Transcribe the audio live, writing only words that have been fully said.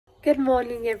Good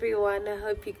morning, everyone. I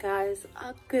hope you guys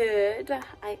are good.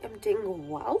 I am doing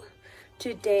well.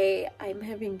 Today I'm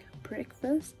having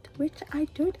breakfast, which I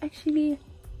don't actually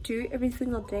do every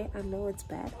single day. I know it's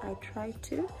bad. I try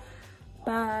to,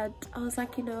 but I was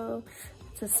like,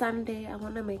 it's a Sunday. I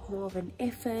want to make more of an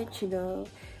effort.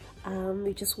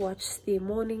 We just watched the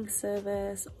morning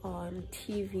service on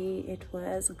TV. It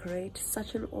was great.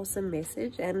 Such an awesome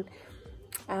message, and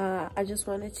I just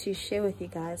wanted to share with you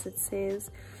guys. It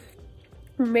says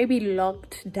we may be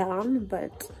locked down,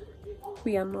 but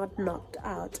we are not knocked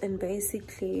out. And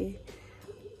basically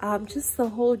just the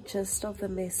whole gist of the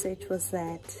message was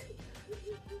that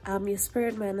your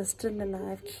spirit man is still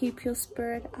alive. Keep your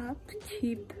spirit up,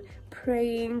 keep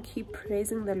praying, keep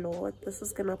praising the Lord. This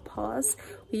is gonna pass.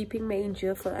 Weeping may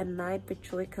endure for a night, but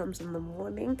joy comes in the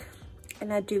morning.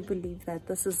 And I do believe that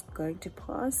this is going to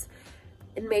pass.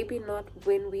 And maybe not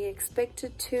when we expect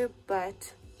it to,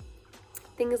 but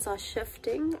things are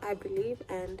shifting, I believe.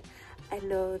 And I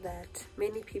know that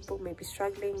many people may be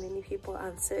struggling, many people are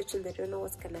uncertain, they don't know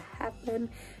what's going to happen.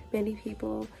 Many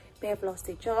people may have lost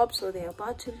their jobs or they're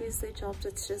about to lose their jobs.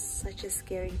 It's just such a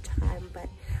scary time, but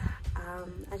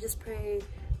I just pray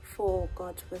for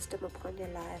God's wisdom upon your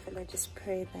life, and I just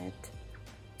pray that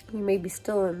you may be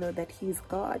still and know that He's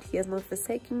God. He has not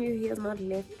forsaken you, He has not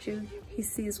left you. He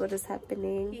sees what is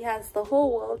happening. He has the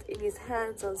whole world in His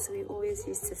hands, as we always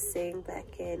used to sing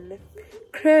back in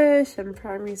crèche and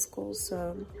primary school.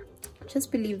 So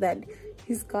just believe that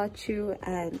He's got you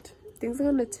and things are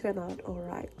going to turn out all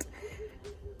right.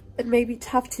 It may be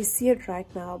tough to see it right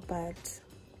now, but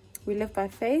we live by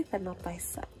faith and not by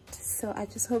sight. So I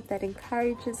just hope that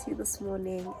encourages you this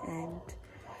morning, and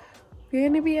you're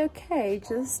gonna be okay.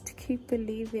 Just keep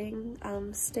believing,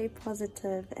 stay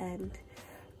positive, and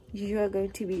you are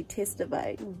going to be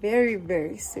testifying very,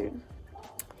 very soon.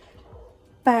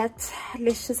 But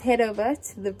let's just head over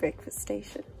to the breakfast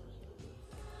station.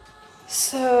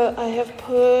 So I have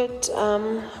put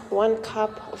 1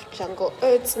 cup of jungle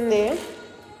oats in there,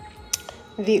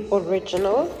 the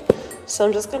original. So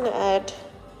I'm just gonna add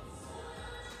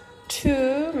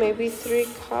 2, maybe 3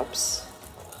 cups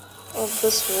of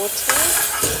this water.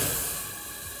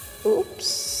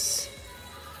 Oops,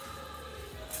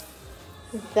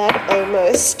 that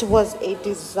almost was a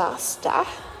disaster.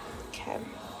 Okay.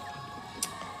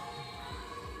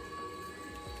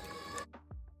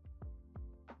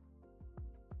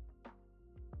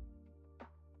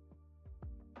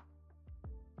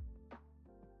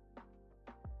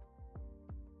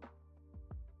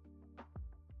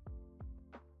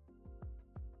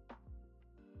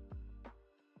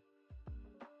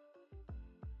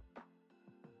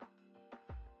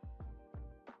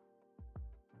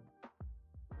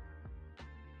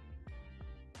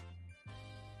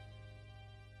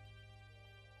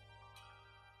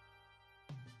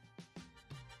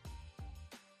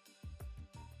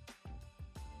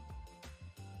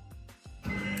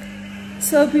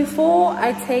 So before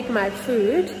I take my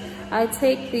food, I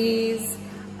take these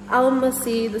alma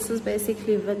C. This is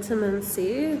basically vitamin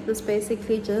C. This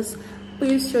basically just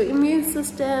boosts your immune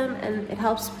system and it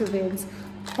helps prevent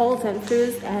colds and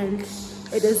flus, and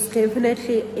it is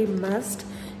definitely a must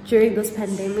during this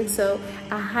pandemic. So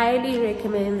I highly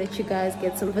recommend that you guys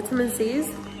get some vitamin C's.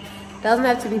 Doesn't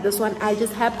have to be this one. I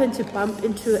just happened to bump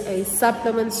into a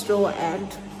supplement store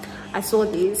and I saw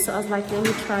these, so I was like, let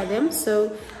me try them.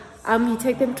 So you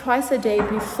take them twice a day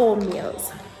before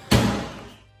meals.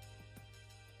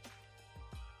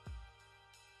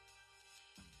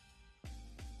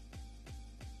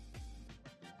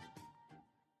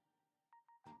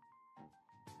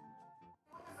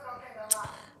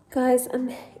 Guys, I'm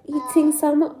eating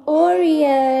some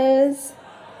Oreos.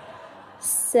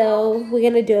 So we're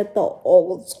gonna do it the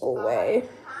old school way.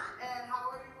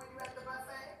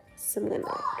 So I'm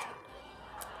gonna,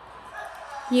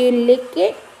 you lick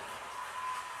it,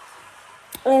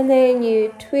 and then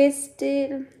you twist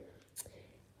it,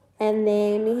 and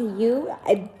then you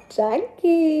dunk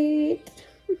it.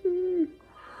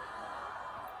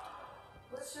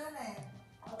 What's your name?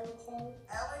 Ellington.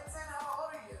 Ellington, how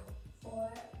old are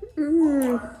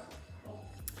you? 4.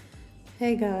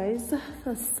 Hey guys,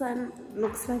 the sun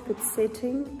looks like it's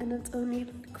setting and it's only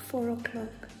like 4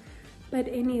 o'clock. But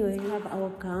anyway, we have our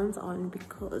gowns on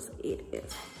because it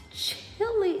is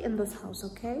chilly in this house,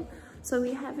 okay? So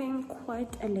we're having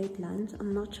quite a late lunch.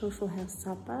 I'm not sure if we'll have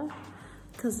supper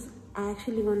because I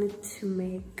actually wanted to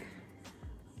make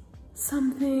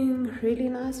something really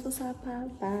nice for supper,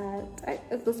 but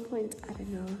at this point, I don't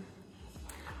know.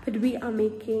 But we are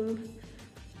making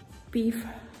beef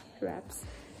wraps.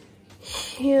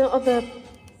 Here are the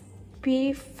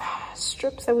beef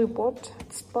strips that we bought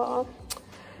at Spar.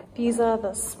 These are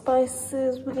the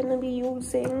spices we're gonna be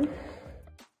using.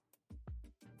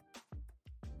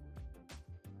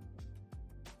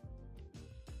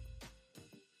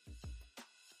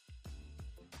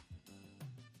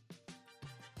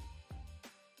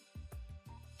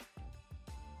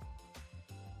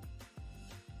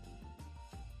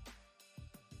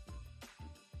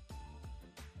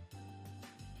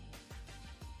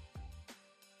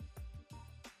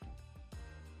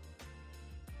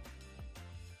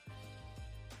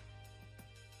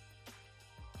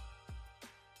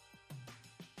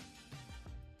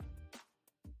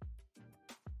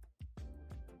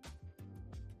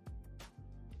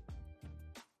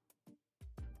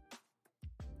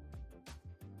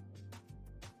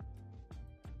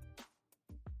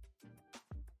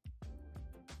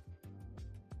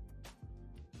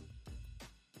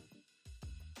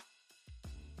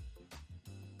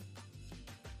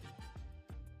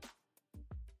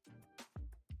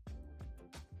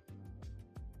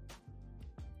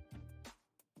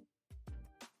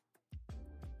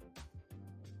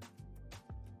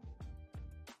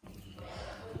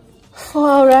 For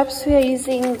our wraps, we are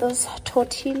using this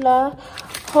tortilla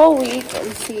whole wheat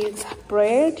and seeds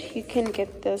bread. You can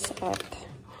get this at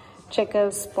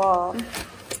Checkers Bar.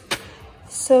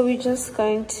 So we're just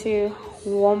going to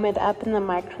warm it up in the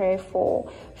microwave for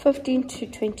 15 to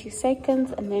 20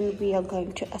 seconds, and then we are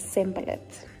going to assemble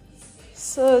it.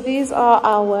 So these are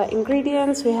our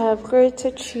ingredients. We have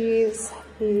grated cheese,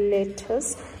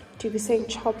 lettuce, to be saying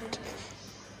chopped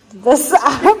this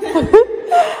up.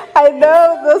 I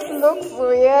know this looks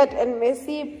weird and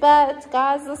messy, but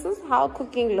guys, this is how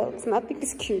cooking looks. Nothing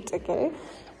is cute, okay?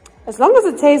 As long as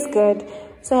it tastes good.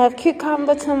 So I have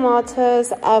cucumber,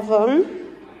 tomatoes,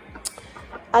 avon.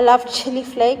 I love chili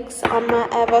flakes on my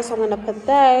avo, so I'm gonna put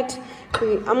that.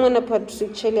 I'm gonna put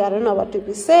sweet chili, I don't know what to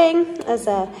be saying, as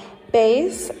a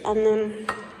base, and then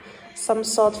some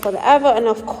salt for the avo, and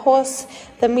of course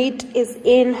the meat is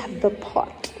in the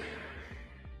pot.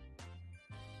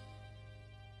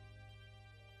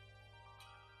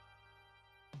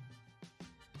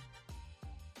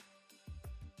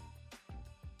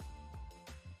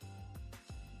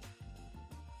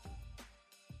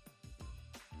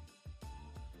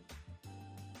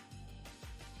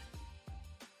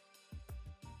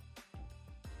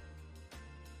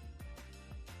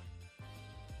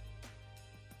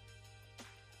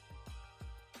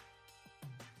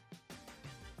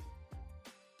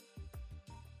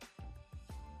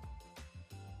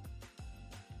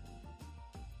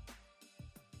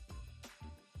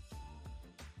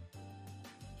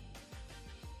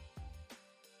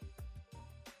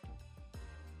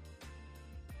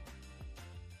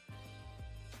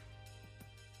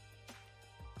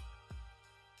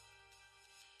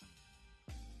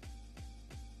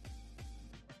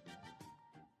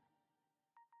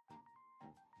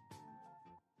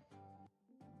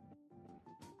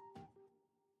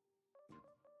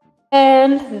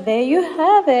 And there you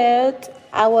have it,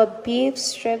 our beef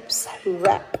strips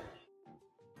wrap.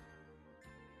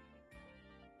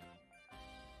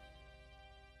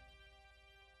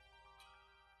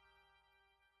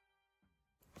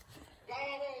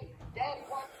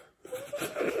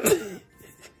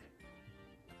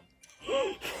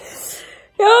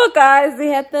 Yo guys, we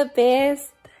had the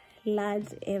best lunch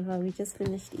ever. We just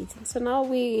finished eating, so now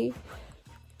we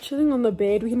chilling on the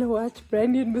bed. We're gonna watch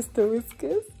Brandy and Mr.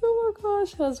 Whiskers. Oh my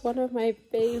gosh, it was one of my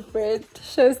favorite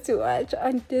shows to watch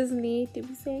on Disney. To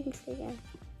be saying so,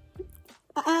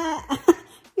 yeah.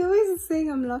 You're always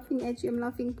saying I'm laughing at you. I'm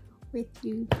laughing with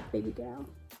you, baby girl.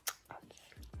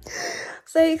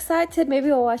 So excited. Maybe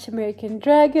we'll watch American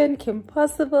Dragon, Kim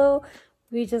Possible.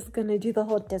 We're just gonna do the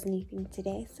whole Disney thing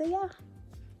today. So yeah,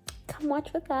 come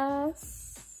watch with us.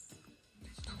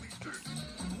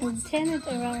 And turn it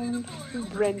around.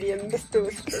 Brandy and Mr.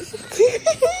 Whiskers.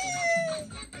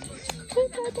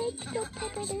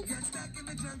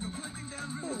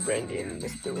 Brandy and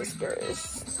Mr.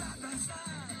 Whiskers.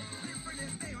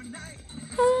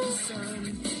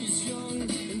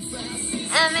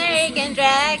 American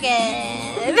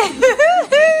Dragon.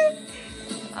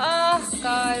 Oh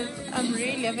God, I'm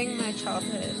reliving my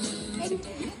childhood.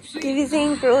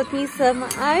 Giving brought me some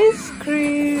ice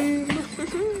cream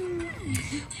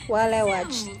while I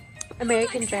watched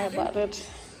American Dragon. Are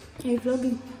you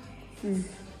vlogging?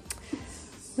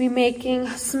 We're making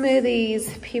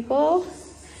smoothies, people,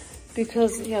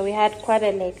 because yeah, we had quite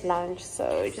a late lunch,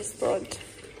 so we just thought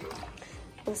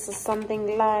this is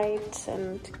something light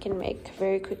and can make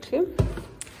very quickly.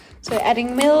 So we're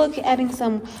adding milk, adding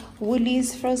some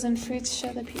Woolies frozen fruits.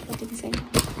 Show the people, didn't say.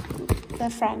 the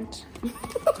front.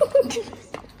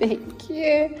 Thank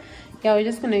you. Yeah, we're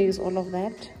just gonna use all of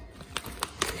that.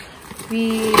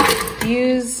 We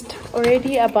used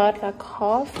already about like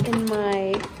half in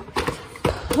my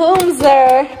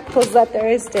Thursday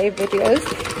videos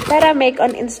that I make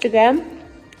on Instagram.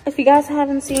 If you guys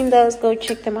haven't seen those, go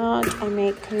check them out. I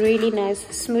make really nice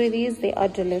smoothies. They are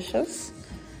delicious.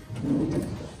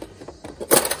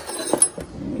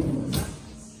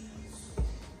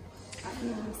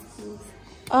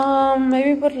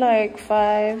 Maybe put like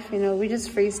 5. You know, we're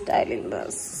just freestyling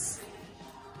this.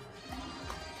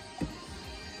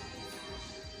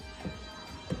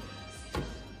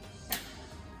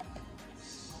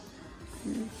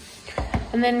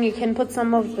 And then you can put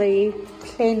some of the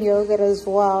plain yogurt as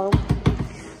well,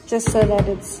 just so that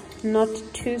it's not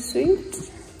too sweet.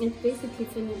 It's basically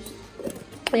finished.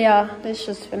 Yeah, let's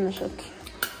just finish it.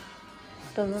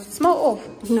 Does it smell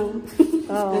off? No.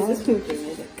 Oh. I just thinking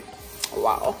it.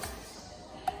 Wow.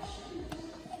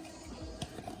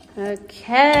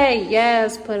 Okay,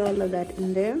 yes, put all of that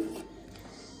in there.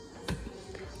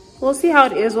 We'll see how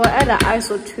it is. We'll add an ice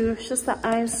or two. It's just the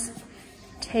ice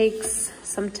takes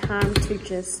some time to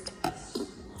just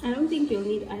I don't think you'll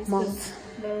need ice melt.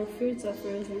 because the fruits are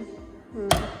frozen.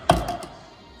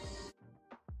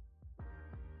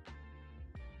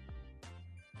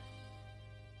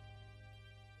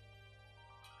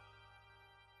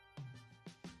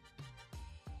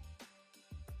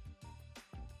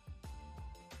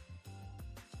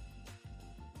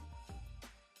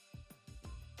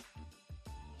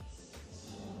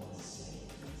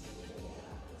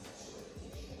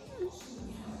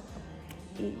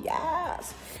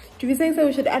 Yes. Do you think that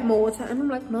we should add more water? And I'm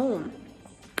like, no,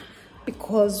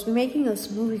 because we're making a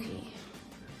smoothie.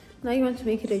 Now you want to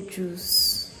make it a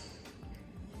juice.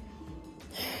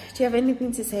 Do you have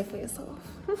anything to say for yourself?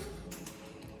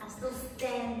 I still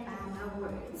stand by my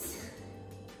words.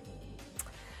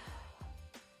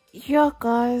 Yeah,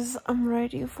 guys, I'm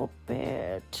ready for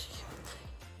bed.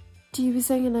 TV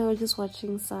and I were just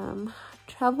watching some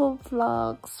travel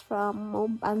vlogs from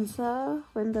Mombasa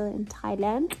when they're in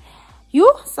Thailand.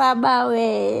 You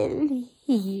sabawel.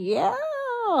 Yeah.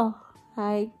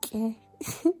 Okay.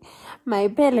 My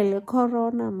belly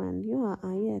corona man. You are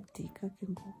ayatika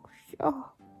kingoku.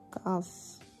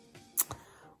 Guys.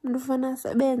 Mnufana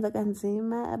sebenza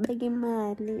kanzima abeke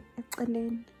imali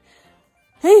eceleni.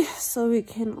 Hey, so we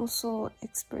can also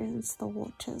experience the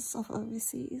waters of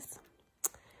overseas.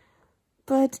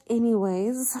 But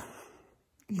anyways,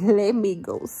 let me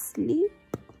go sleep.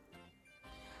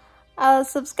 Our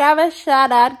subscriber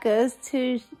shout out goes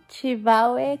to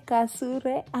Chivawe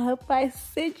Kasure. I hope I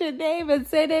said your name and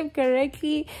said it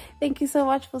correctly. Thank you so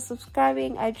much for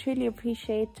subscribing. I truly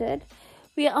appreciate it.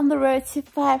 We are on the road to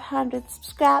 500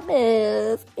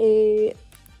 subscribers. And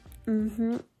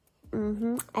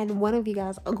one of you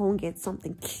guys are gonna get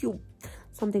something cute,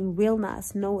 something real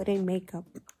nice. No, it ain't makeup.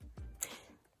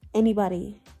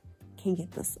 Anybody can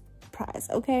get this prize,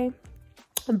 okay?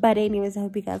 But anyways, I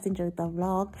hope you guys enjoyed the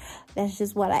vlog. That's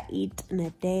just what I eat in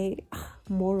a day,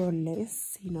 more or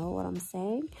less. You know what I'm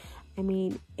saying? I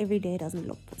mean, every day doesn't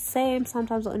look the same.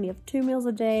 Sometimes I only have 2 meals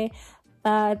a day,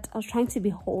 but I was trying to be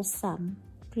wholesome.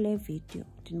 Play video.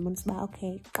 Didn't want to buy,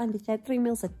 okay, can't be 3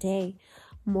 meals a day,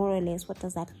 more or less. What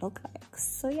does that look like?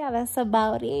 So yeah, that's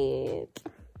about it.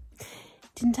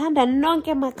 Dintanda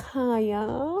nonke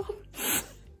makaya.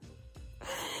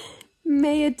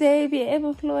 May your day be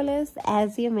ever flawless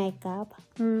as your makeup.